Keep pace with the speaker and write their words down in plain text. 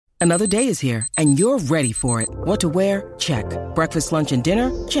Another day is here, and you're ready for it. What to wear? Check. Breakfast, lunch, and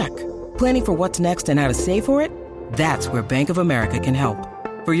dinner? Check. Planning for what's next and how to save for it? That's where Bank of America can help.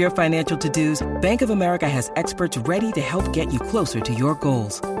 For your financial to-dos, Bank of America has experts ready to help get you closer to your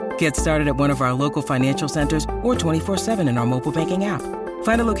goals. Get started at one of our local financial centers or 24/7 in our mobile banking app.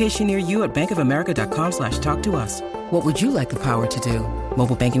 Find a location near you at bankofamerica.com/talktous. What would you like the power to do?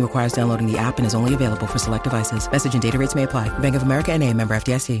 Mobile banking requires downloading the app and is only available for select devices. Message and data rates may apply. Bank of America N.A., member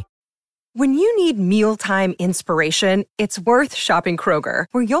FDIC. When you need mealtime inspiration, it's worth shopping Kroger,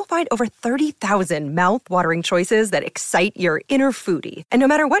 where you'll find over 30,000 mouth-watering choices that excite your inner foodie. And no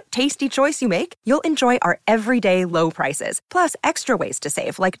matter what tasty choice you make, you'll enjoy our everyday low prices, plus extra ways to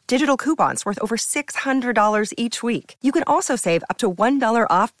save, like digital coupons worth over $600 each week. You can also save up to $1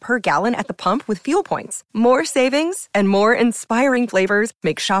 off per gallon at the pump with fuel points. More savings and more inspiring flavors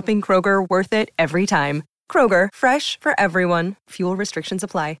make shopping Kroger worth it every time. Kroger, fresh for everyone. Fuel restrictions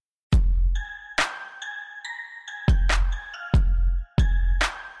apply.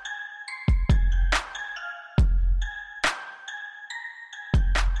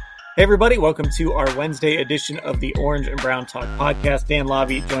 Hey everybody, welcome to our Wednesday edition of the Orange and Brown Talk podcast. Dan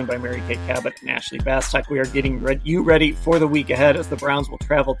Labbe, joined by Mary Kay Cabot and Ashley Bastek. We are getting you ready for the week ahead as the Browns will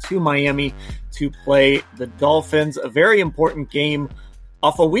travel to Miami to play the Dolphins. A very important game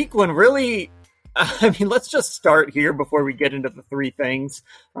off a week when really, let's just start here before we get into the three things.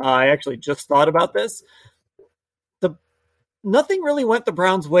 I actually just thought about this. Nothing really went the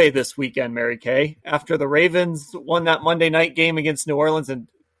Browns' way this weekend, Mary Kay, after the Ravens won that Monday night game against New Orleans, and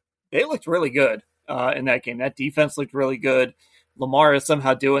they looked really good in that game. That defense looked really good. Lamar is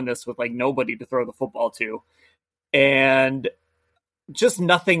somehow doing this with like nobody to throw the football to. And just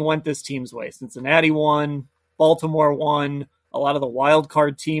nothing went this team's way. Cincinnati won. Baltimore won. A lot of the wild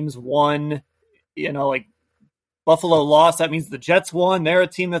card teams won. Like Buffalo lost. That means the Jets won. They're a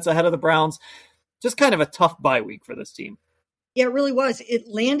team that's ahead of the Browns. Just kind of a tough bye week for this team. Yeah, it really was. It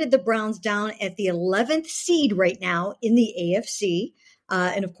landed the Browns down at the 11th seed right now in the AFC.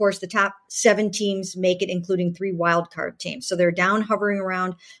 And of course, the top 7 teams make it, including 3 wildcard teams. So they're down hovering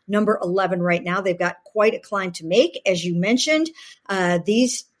around number 11 right now. They've got quite a climb to make. As you mentioned,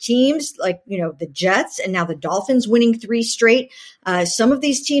 these teams like, the Jets and now the Dolphins winning 3 straight. Some of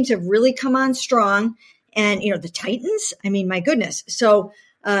these teams have really come on strong. And, the Titans, my goodness. So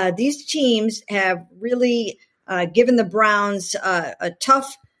these teams have really given the Browns a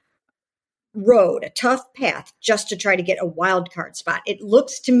tough road, a tough path just to try to get a wild card spot. It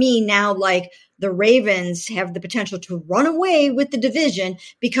looks to me now like the Ravens have the potential to run away with the division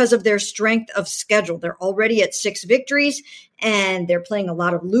because of their strength of schedule. They're already at 6 victories and they're playing a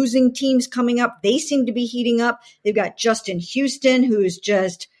lot of losing teams coming up. They seem to be heating up. They've got Justin Houston, who's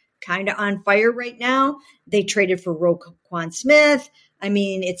just kind of on fire right now. They traded for Roquan Smith.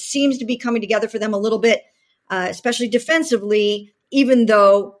 It seems to be coming together for them a little bit, especially defensively, even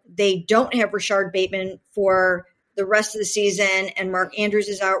though they don't have Rashard Bateman for the rest of the season and Mark Andrews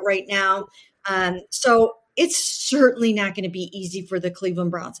is out right now. So it's certainly not going to be easy for the Cleveland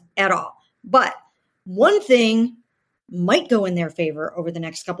Browns at all. But one thing might go in their favor over the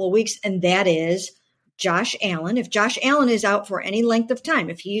next couple of weeks, and that is Josh Allen. If Josh Allen is out for any length of time,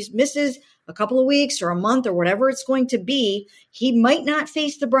 if he misses a couple of weeks or a month or whatever it's going to be, he might not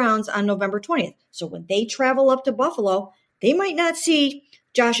face the Browns on November 20th. So when they travel up to Buffalo, they might not see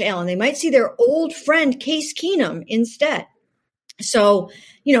Josh Allen. They might see their old friend Case Keenum instead. So,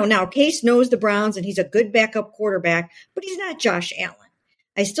 now Case knows the Browns and he's a good backup quarterback, but he's not Josh Allen.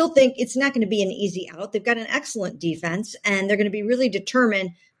 I still think it's not going to be an easy out. They've got an excellent defense and they're going to be really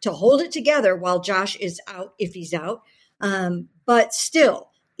determined to hold it together while Josh is out, if he's out. But still,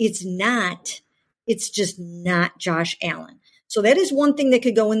 it's just not Josh Allen. So that is one thing that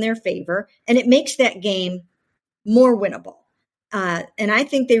could go in their favor, and it makes that game more winnable. And I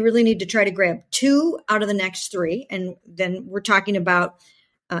think they really need to try to grab 2 out of the next 3. And then we're talking about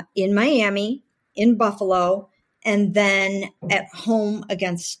in Miami, in Buffalo, and then at home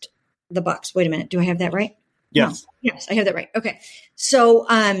against the Bucs. Wait a minute. Do I have that right? Yes. No. Yes, I have that right. Okay. So,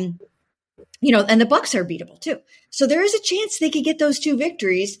 and the Bucs are beatable too. So there is a chance they could get those 2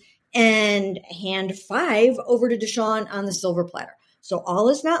 victories and hand 5 over to Deshaun on the silver platter. So all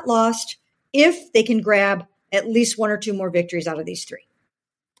is not lost if they can grab at least 1 or 2 more victories out of these 3.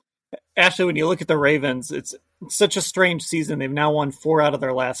 Ashley, when you look at the Ravens, it's such a strange season. They've now won 4 out of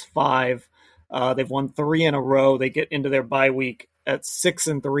their last 5. They've won 3 in a row. They get into their bye week at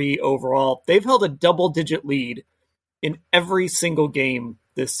 6-3 overall. They've held a double-digit lead in every single game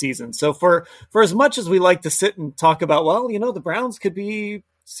this season. So for as much as we like to sit and talk about, the Browns could be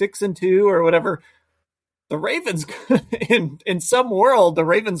 6-2 or whatever, the Ravens, in some world, the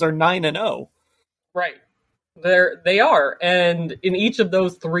Ravens are 9-0. Right. They are. And in each of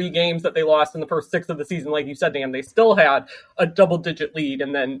those 3 games that they lost in the first 6 of the season, like you said, Dan, they still had a double-digit lead,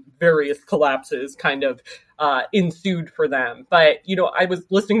 and then various collapses kind of ensued for them. But, I was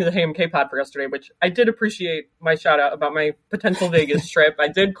listening to the HMK pod for yesterday, which I did appreciate my shout out about my potential Vegas trip. I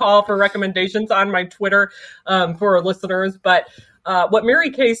did call for recommendations on my Twitter for our listeners. But what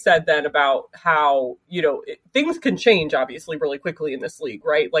Mary Kay said then about how, things can change, obviously, really quickly in this league,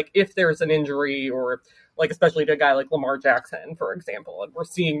 right? Like if there's an injury or like especially to a guy like Lamar Jackson, for example. And we're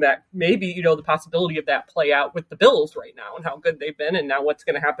seeing that maybe, the possibility of that play out with the Bills right now and how good they've been and now what's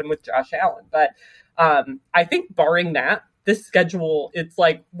going to happen with Josh Allen. But I think barring that, this schedule, it's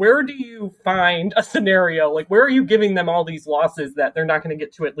like, where do you find a scenario? Like, where are you giving them all these losses that they're not going to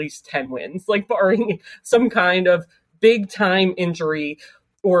get to at least 10 wins? Like barring some kind of big time injury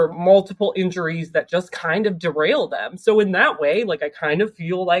or multiple injuries that just kind of derail them. So in that way, like I kind of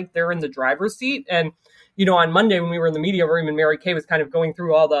feel like they're in the driver's seat. And on Monday when we were in the media room and Mary Kay was kind of going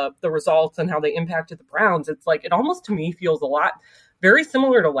through all the results and how they impacted the Browns, it's like, it almost to me feels a lot very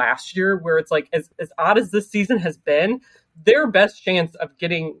similar to last year, where it's like, as odd as this season has been, their best chance of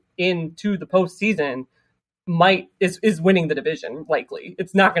getting into the postseason is winning the division. Likely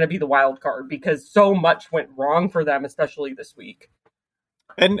it's not going to be the wild card because so much went wrong for them, especially this week.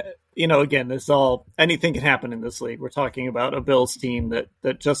 And, again, anything can happen in this league. We're talking about a Bills team that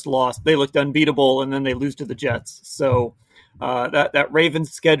just lost. They looked unbeatable, and then they lose to the Jets. So that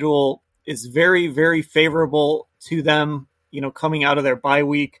Ravens schedule is very, very favorable to them, coming out of their bye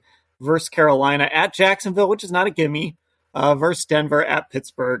week versus Carolina, at Jacksonville, which is not a gimme, versus Denver, at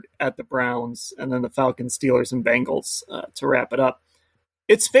Pittsburgh, at the Browns, and then the Falcons, Steelers, and Bengals to wrap it up.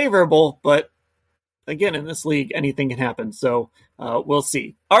 It's favorable, but again, in this league, anything can happen. So we'll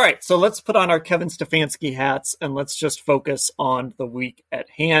see. All right, so let's put on our Kevin Stefanski hats and let's just focus on the week at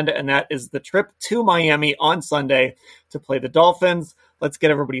hand. And that is the trip to Miami on Sunday to play the Dolphins. Let's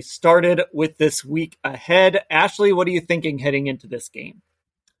get everybody started with this week ahead. Ashley, what are you thinking heading into this game?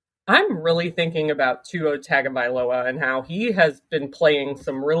 I'm really thinking about Tua Tagovailoa and how he has been playing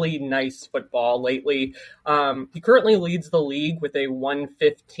some really nice football lately. He currently leads the league with a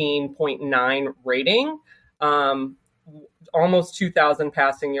 115.9 rating, almost 2,000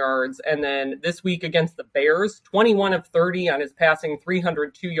 passing yards. And then this week against the Bears, 21 of 30 on his passing,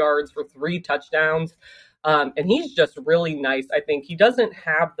 302 yards for 3 touchdowns. And he's just really nice. I think he doesn't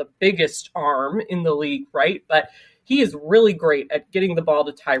have the biggest arm in the league, right? But he is really great at getting the ball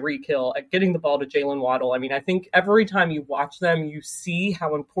to Tyreek Hill, at getting the ball to Jalen Waddle. I mean, I think every time you watch them, you see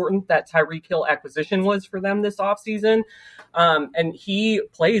how important that Tyreek Hill acquisition was for them this offseason. And he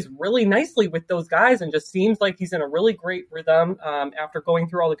plays really nicely with those guys and just seems like he's in a really great rhythm after going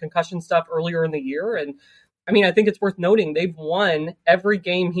through all the concussion stuff earlier in the year. And I mean, I think it's worth noting they've won every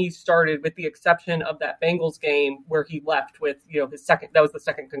game he started with the exception of that Bengals game where he left with, his second, that was the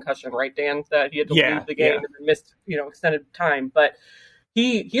second concussion, right, Dan, that he had to leave the game and missed, extended time. But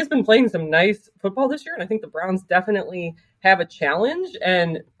he has been playing some nice football this year. And I think the Browns definitely have a challenge,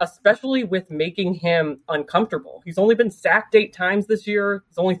 and especially with making him uncomfortable. He's only been sacked 8 times this year.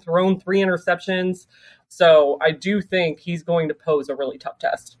 He's only thrown 3 interceptions. So I do think he's going to pose a really tough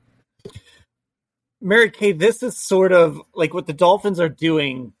test. Mary Kay, this is sort of like what the Dolphins are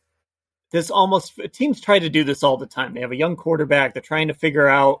doing. Teams try to do this all the time. They have a young quarterback. They're trying to figure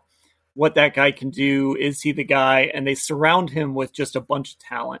out what that guy can do. Is he the guy? And they surround him with just a bunch of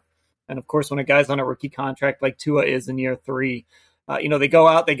talent. And of course, when a guy's on a rookie contract like Tua is in year 3, they go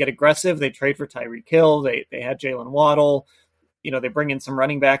out, they get aggressive. They trade for Tyreek Hill. They had Jalen Waddle. They bring in some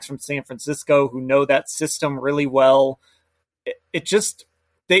running backs from San Francisco who know that system really well.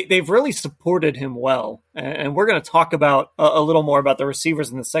 They've really supported him well. And we're going to talk about a little more about the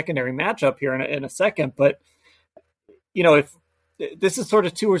receivers in the secondary matchup here in a second. But, if this is sort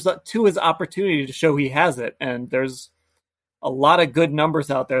of Tua's opportunity to show he has it. And there's a lot of good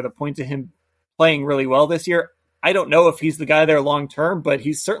numbers out there that point to him playing really well this year. I don't know if he's the guy there long term, but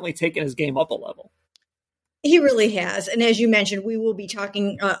he's certainly taken his game up a level. He really has. And as you mentioned, we will be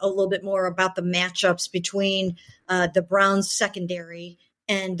talking a little bit more about the matchups between the Browns secondary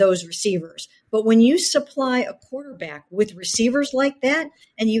and those receivers. But when you supply a quarterback with receivers like that,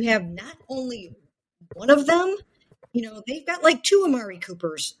 and you have not only one of them, they've got like 2 Amari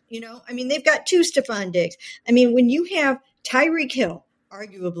Coopers, they've got 2 Stephon Diggs. When you have Tyreek Hill,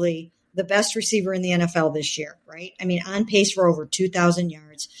 arguably the best receiver in the NFL this year, right? On pace for over 2,000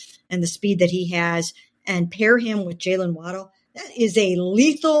 yards and the speed that he has, and pair him with Jalen Waddle, that is a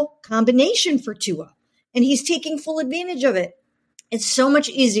lethal combination for Tua. And he's taking full advantage of it. It's so much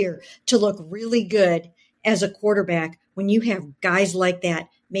easier to look really good as a quarterback when you have guys like that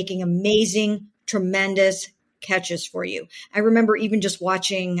making amazing, tremendous catches for you. I remember even just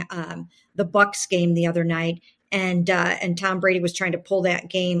watching the Bucs game the other night, and Tom Brady was trying to pull that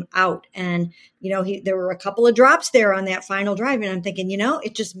game out. And, there were a couple of drops there on that final drive. And I'm thinking,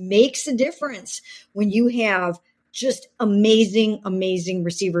 it just makes a difference when you have just amazing, amazing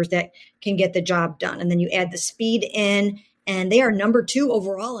receivers that can get the job done. And then you add the speed in, and they are number 2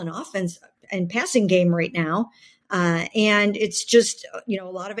 overall in offense and passing game right now. And it's just, a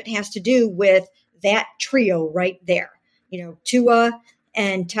lot of it has to do with that trio right there, Tua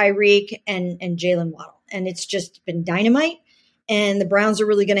and Tyreek and Jalen Waddle. And it's just been dynamite. And the Browns are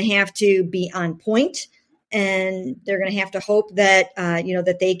really going to have to be on point. And they're going to have to hope that,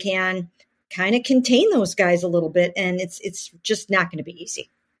 that they can kind of contain those guys a little bit. And it's just not going to be easy.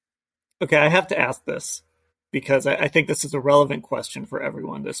 Okay, I have to ask this because I think this is a relevant question for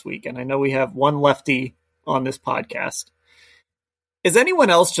everyone this week. And I know we have one lefty on this podcast. Is anyone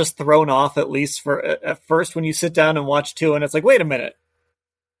else just thrown off, at least at first, when you sit down and watch Tua and it's like, wait a minute,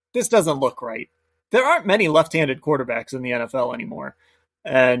 this doesn't look right? There aren't many left-handed quarterbacks in the NFL anymore.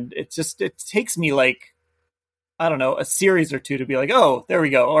 And it takes me a series or two to be like, oh, there we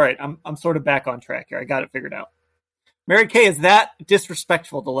go. All right, I'm sort of back on track here. I got it figured out. Mary Kay, is that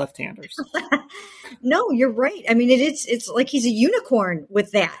disrespectful to left-handers? No, you're right. I mean, it's like he's a unicorn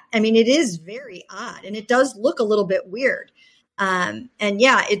with that. I mean, it is very odd, and it does look a little bit weird. And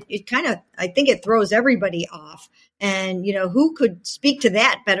yeah, it kind of, I think it throws everybody off. And, who could speak to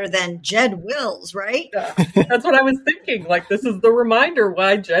that better than Jed Wills, right? That's what I was thinking. This is the reminder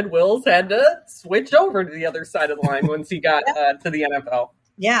why Jed Wills had to switch over to the other side of the line once he got to the NFL.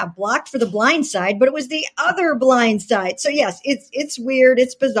 Yeah, blocked for the blind side, but it was the other blind side. So yes, it's weird,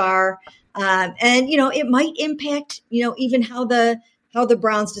 it's bizarre, and it might impact even how the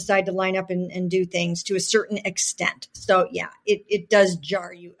Browns decide to line up and do things to a certain extent. So yeah, it does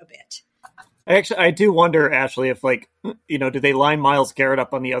jar you a bit. I do wonder, Ashley, if do they line Myles Garrett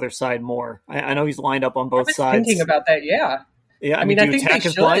up on the other side more? I know he's lined up on both sides. Thinking about that, yeah. Yeah, I mean, do you attack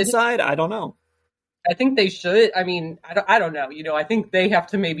his blind side? I don't know. I think they should. I mean, I don't know. I think they have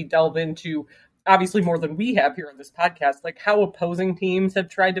to maybe delve into, obviously more than we have here on this podcast, how opposing teams have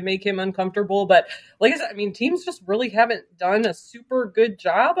tried to make him uncomfortable. But like I said, I mean, teams just really haven't done a super good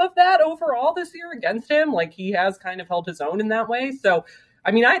job of that overall this year against him. He has kind of held his own in that way. So,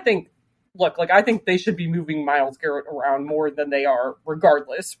 I mean, I think they should be moving Myles Garrett around more than they are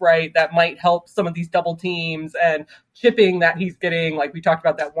regardless, right? That might help some of these double teams and chipping that he's getting. We talked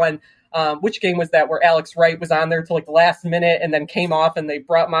about that one. Which game was that where Alex Wright was on there till the last minute and then came off and they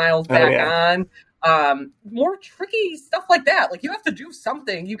brought Myles back on? More tricky stuff like that. You have to do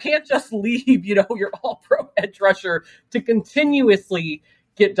something. You can't just leave, your all-pro edge rusher to continuously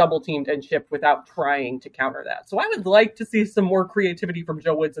get double teamed and chipped without trying to counter that. So I would like to see some more creativity from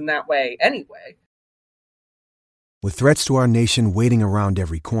Joe Woods in that way anyway. With threats to our nation waiting around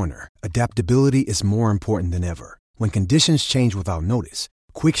every corner, adaptability is more important than ever. When conditions change without notice,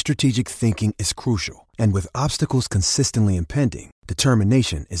 quick strategic thinking is crucial. And with obstacles consistently impending,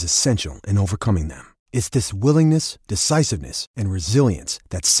 determination is essential in overcoming them. It's this willingness, decisiveness, and resilience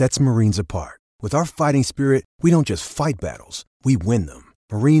that sets Marines apart. With our fighting spirit, we don't just fight battles, we win them.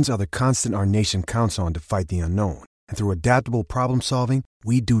 Marines are the constant our nation counts on to fight the unknown. And through adaptable problem solving,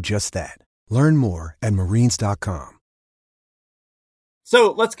 we do just that. Learn more at Marines.com.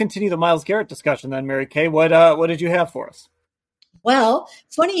 So let's continue the Myles Garrett discussion then, Mary Kay. What did you have for us? Well,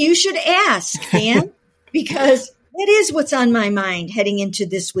 funny you should ask, Dan, because that is what's on my mind heading into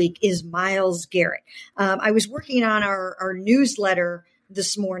this week is Myles Garrett. I was working on our newsletter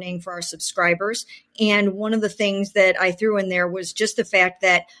this morning for our subscribers. And one of the things that I threw in there was just the fact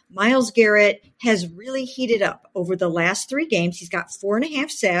that Myles Garrett has really heated up over the last 3 games. He's got 4.5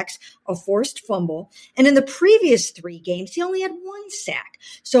 sacks, a forced fumble. And in the previous 3 games, he only had 1 sack.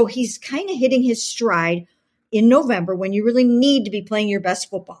 So he's kind of hitting his stride in November when you really need to be playing your best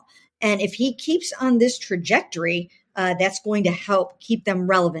football. And if he keeps on this trajectory, that's going to help keep them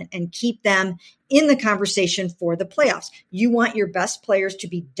relevant and keep them in the conversation for the playoffs. You want your best players to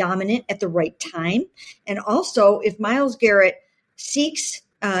be dominant at the right time. And also, if Myles Garrett seeks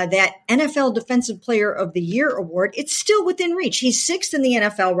that NFL Defensive Player of the Year award, it's still within reach. He's 6th in the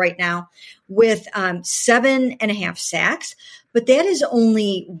NFL right now with 7.5 sacks, but that is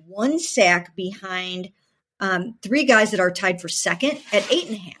only 1 sack behind 3 guys that are tied for second at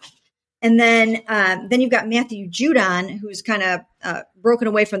 8.5. And then you've got Matthew Judon, who's kind of broken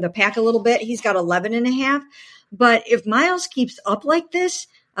away from the pack a little bit. He's got 11.5. But if Myles keeps up like this,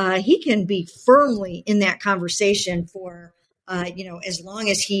 he can be firmly in that conversation for as long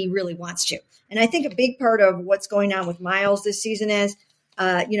as he really wants to. And I think a big part of what's going on with Miles this season is,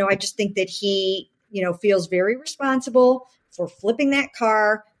 I just think that he, feels very responsible for flipping that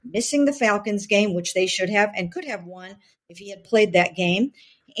car, missing the Falcons game, which they should have and could have won if he had played that game.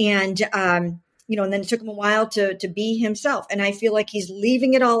 And, and then it took him a while to be himself. And I feel like he's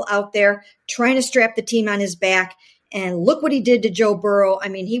leaving it all out there, trying to strap the team on his back. And look what he did to Joe Burrow. I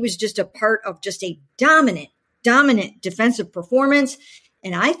mean, he was just a part of just a dominant defensive performance.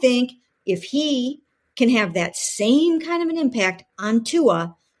 And I think if he can have that same kind of an impact on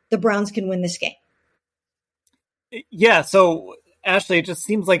Tua, the Browns can win this game. Yeah. So Ashley, it just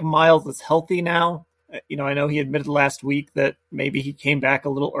seems like Miles is healthy now. I know he admitted last week that maybe he came back a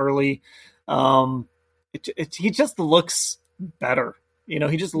little early. He just looks better.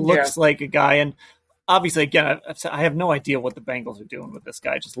 He just looks like a guy. And obviously, again, I have no idea what the Bengals are doing with this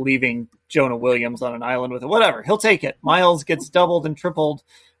guy, just leaving Jonah Williams on an island with it. Whatever. He'll take it. Miles gets doubled and tripled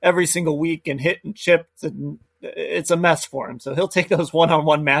every single week and hit and chipped, and it's a mess for him. So he'll take those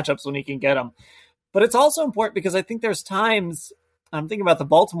one-on-one matchups when he can get them. But it's also important because I think there's times, I'm thinking about the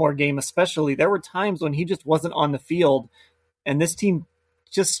Baltimore game especially, there were times when he just wasn't on the field, and this team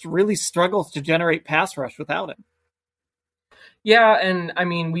just really struggles to generate pass rush without him. Yeah, and I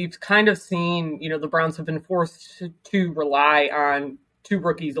mean, we've kind of seen, the Browns have been forced to rely on two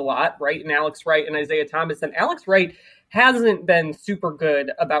rookies a lot, right? And Alex Wright and Isaiah Thomas. And Alex Wright hasn't been super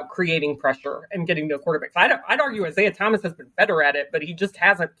good about creating pressure and getting to the quarterback. I'd argue Isaiah Thomas has been better at it, but he just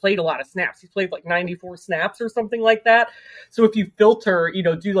hasn't played a lot of snaps. He's played like 94 snaps or something like that. So if you filter,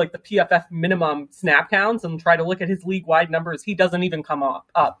 do like the PFF minimum snap counts and try to look at his league-wide numbers, he doesn't even come up.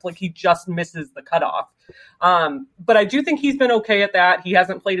 Like he just misses the cutoff. But I do think he's been okay at that. He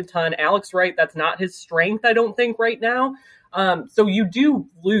hasn't played a ton. Alex Wright, that's not his strength, I don't think, right now. So you do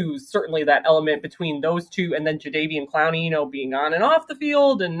lose certainly that element between those two, and then Jadeveon Clowney, being on and off the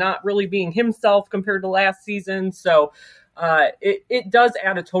field and not really being himself compared to last season. So it does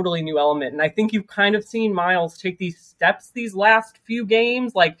add a totally new element. And I think you've kind of seen Miles take these steps these last few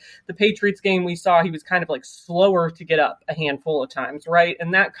games. Like the Patriots game we saw, he was kind of like slower to get up a handful of times, right?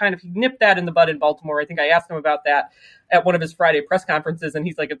 And that kind of, he nipped that in the bud in Baltimore. I think I asked him about that at one of his Friday press conferences, and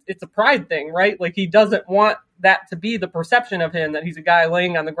he's like, it's a pride thing, right? Like he doesn't want that to be the perception of him, that he's a guy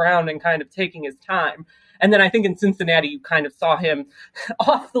laying on the ground and kind of taking his time. And then I think in Cincinnati, you kind of saw him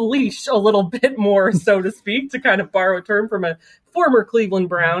off the leash a little bit more, so to speak, to kind of borrow a term from a former Cleveland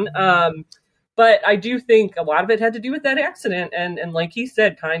Brown. But I do think a lot of it had to do with that accident. And like he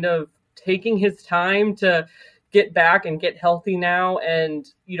said, kind of taking his time to get back and get healthy now. And,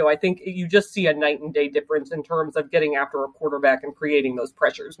 I think you just see a night and day difference in terms of getting after a quarterback and creating those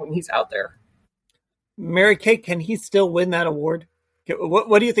pressures when he's out there. Mary Kay, can he still win that award?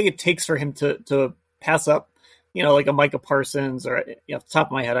 What do you think it takes for him to pass up, like a Micah Parsons, or off the top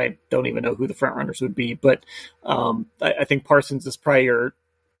of my head, I don't even know who the front runners would be, but I think Parsons is probably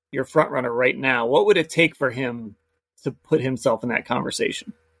your front runner right now. What would it take for him to put himself in that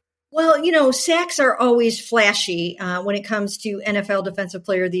conversation? Well, sacks are always flashy when it comes to NFL Defensive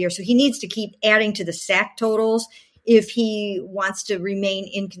Player of the Year. So he needs to keep adding to the sack totals if he wants to remain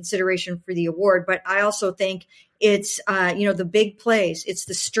in consideration for the award. But I also think it's, the big plays. It's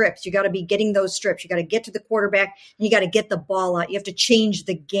the strips. You got to be getting those strips. You got to get to the quarterback and you got to get the ball out. You have to change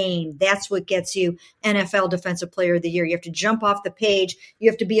the game. That's what gets you NFL Defensive Player of the Year. You have to jump off the page. You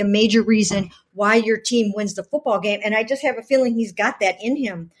have to be a major reason why your team wins the football game. And I just have a feeling he's got that in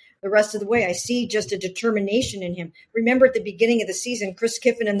him the rest of the way. I see just a determination in him. Remember at the beginning of the season, Chris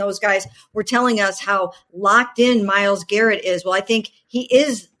Kiffin and those guys were telling us how locked in Myles Garrett is. Well, I think he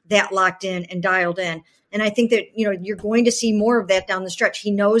is that locked in and dialed in. And I think that, you're going to see more of that down the stretch. He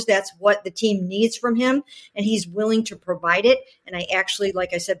knows that's what the team needs from him, and he's willing to provide it. And I actually,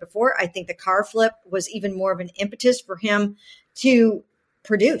 like I said before, I think the car flip was even more of an impetus for him to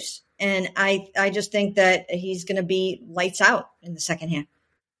produce. And I just think that he's going to be lights out in the second half.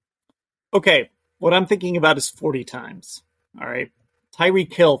 Okay, what I'm thinking about is 40 times. All right.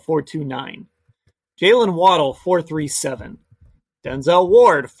 Tyreek Hill, 4.29. Jalen Waddle, 4.37. Denzel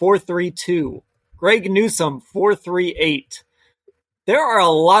Ward, 4.32. Greg Newsome, 4.38. There are a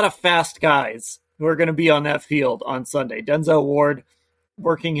lot of fast guys who are going to be on that field on Sunday. Denzel Ward,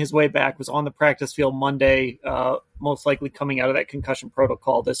 working his way back, was on the practice field Monday, most likely coming out of that concussion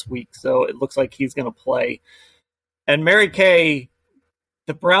protocol this week. So it looks like he's going to play. And Mary Kay,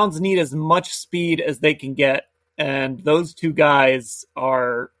 the Browns need as much speed as they can get, and those two guys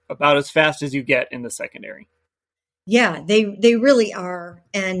are about as fast as you get in the secondary. Yeah, they really are.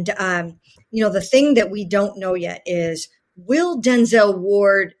 And, the thing that we don't know yet is, will Denzel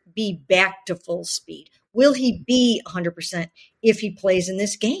Ward be back to full speed? will he be 100% if he plays in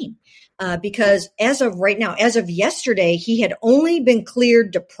this game? Because as of right now, as of yesterday, he had only been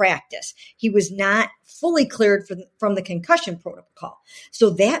cleared to practice. He was not fully cleared from the concussion protocol.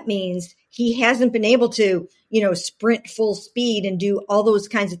 So that means he hasn't been able to, sprint full speed and do all those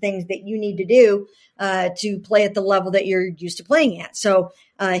kinds of things that you need to do to play at the level that you're used to playing at. So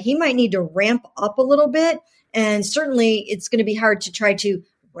he might need to ramp up a little bit. And certainly it's going to be hard to try to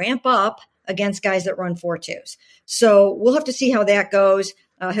ramp up against guys that run 4.2s. So we'll have to see how that goes.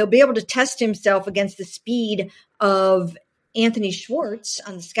 He'll be able to test himself against the speed of Anthony Schwartz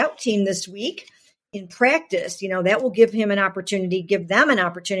on the scout team this week in practice. That will give them an opportunity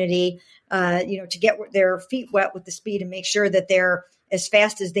to get their feet wet with the speed and make sure that they're as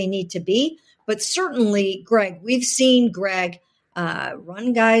fast as they need to be. But certainly, Greg, we've seen Greg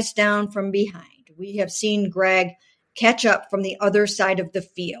run guys down from behind. We have seen Greg catch up from the other side of the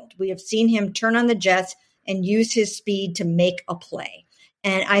field. We have seen him turn on the jets and use his speed to make a play.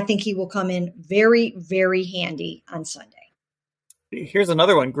 And I think he will come in very, very handy on Sunday. Here's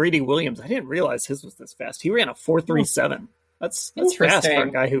another one, Greedy Williams. I didn't realize his was this fast. He ran a 4.37. That's fast for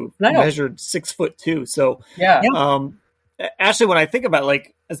a guy who measured 6'2". So yeah. Actually, when I think about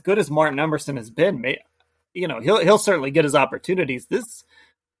as good as Martin Emerson has been, he'll certainly get his opportunities.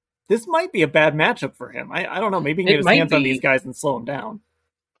 This might be a bad matchup for him. I don't know. Maybe he can get his hands on these guys and slow them down.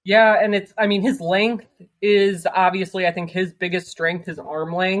 Yeah, and his length is obviously, I think, his biggest strength, his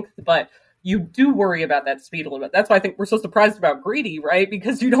arm length, but you do worry about that speed a little bit. That's why I think we're so surprised about Greedy, right?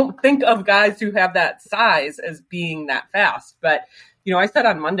 Because you don't think of guys who have that size as being that fast. But, I said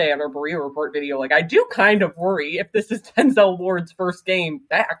on Monday on our Berea Report video, I do kind of worry if this is Denzel Ward's first game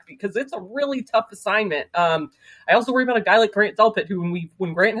back, because it's a really tough assignment. I also worry about a guy like Grant Delpit, who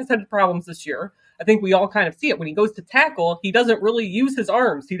when Grant has had problems this year, I think we all kind of see it. When he goes to tackle, he doesn't really use his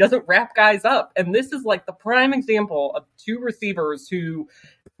arms. He doesn't wrap guys up. And this is the prime example of two receivers who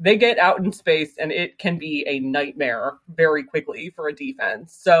they get out in space and it can be a nightmare very quickly for a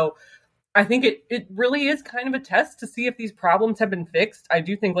defense. So I think it really is kind of a test to see if these problems have been fixed. I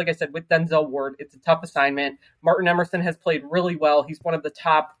do think, like I said, with Denzel Ward, it's a tough assignment. Martin Emerson has played really well. He's one of the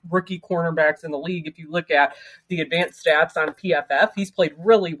top rookie cornerbacks in the league. If you look at the advanced stats on PFF, he's played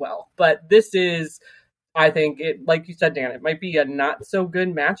really well. But this is, I think, like you said, Dan, it might be a not so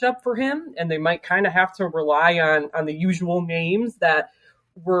good matchup for him. And they might kind of have to rely on the usual names that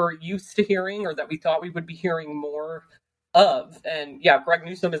we're used to hearing or that we thought we would be hearing more of. And yeah, Greg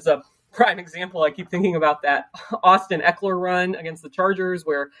Newsome is a prime example. I keep thinking about that Austin Eckler run against the Chargers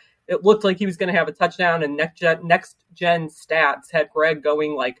where it looked like he was going to have a touchdown, and next gen stats had Greg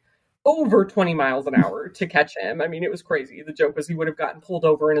going over 20 miles an hour to catch him. It was crazy. The joke was he would have gotten pulled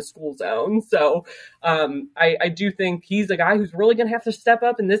over in a school zone. So I do think he's a guy who's really going to have to step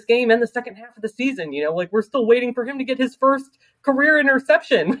up in this game and the second half of the season. We're still waiting for him to get his first career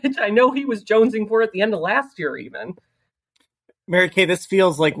interception, which I know he was jonesing for at the end of last year even. Mary Kay, this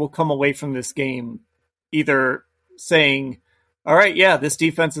feels like we'll come away from this game either saying, all right, yeah, this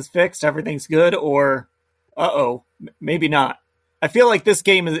defense is fixed, everything's good, or, maybe not. I feel like this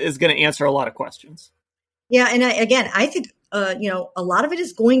game is going to answer a lot of questions. Yeah, and I think, a lot of it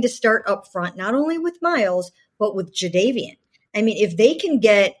is going to start up front, not only with Miles, but with Jadeveon. If they can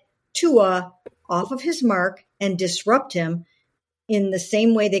get Tua off of his mark and disrupt him in the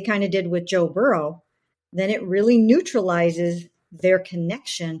same way they kind of did with Joe Burrow, then it really neutralizes their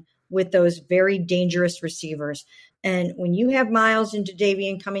connection with those very dangerous receivers. And when you have Miles and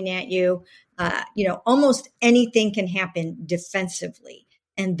Jadeveon coming at you, almost anything can happen defensively.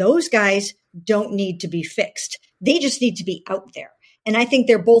 And those guys don't need to be fixed. They just need to be out there. And I think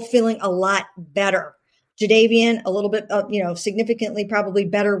they're both feeling a lot better. Jadeveon, a little bit, significantly probably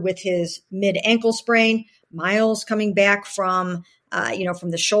better with his mid-ankle sprain. Miles coming back from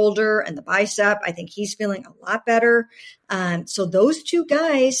the shoulder and the bicep. I think he's feeling a lot better. So those two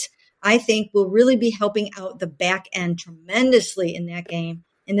guys, I think, will really be helping out the back end tremendously in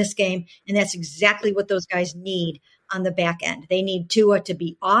this game. And that's exactly what those guys need on the back end. They need Tua to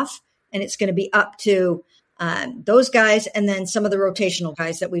be off, and it's going to be up to those guys and then some of the rotational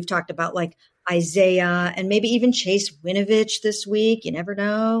guys that we've talked about, like Isaiah and maybe even Chase Winovich this week. You never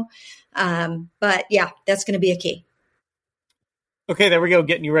know. But yeah, that's going to be a key. Okay, there we go.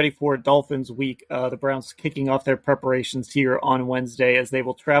 Getting you ready for Dolphins week. The Browns kicking off their preparations here on Wednesday as they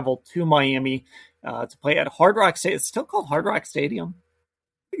will travel to Miami to play at Hard Rock Stadium. It's still called Hard Rock Stadium.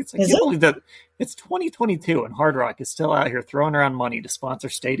 I can't believe that it's 2022 and Hard Rock is still out here throwing around money to sponsor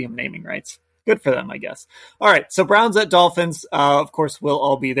stadium naming rights. Good for them, I guess. All right, so Browns at Dolphins. Of course, we'll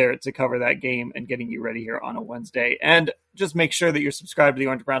all be there to cover that game and getting you ready here on a Wednesday. And just make sure that you're subscribed to the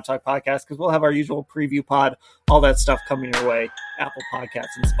Orange Brown Talk podcast, because we'll have our usual preview pod, all that stuff coming your way, Apple Podcasts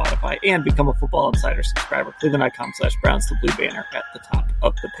and Spotify, and become a Football Insider subscriber. Cleveland.com/Browns, the blue banner at the top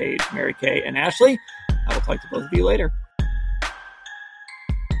of the page. Mary Kay and Ashley, I will talk to both of you later.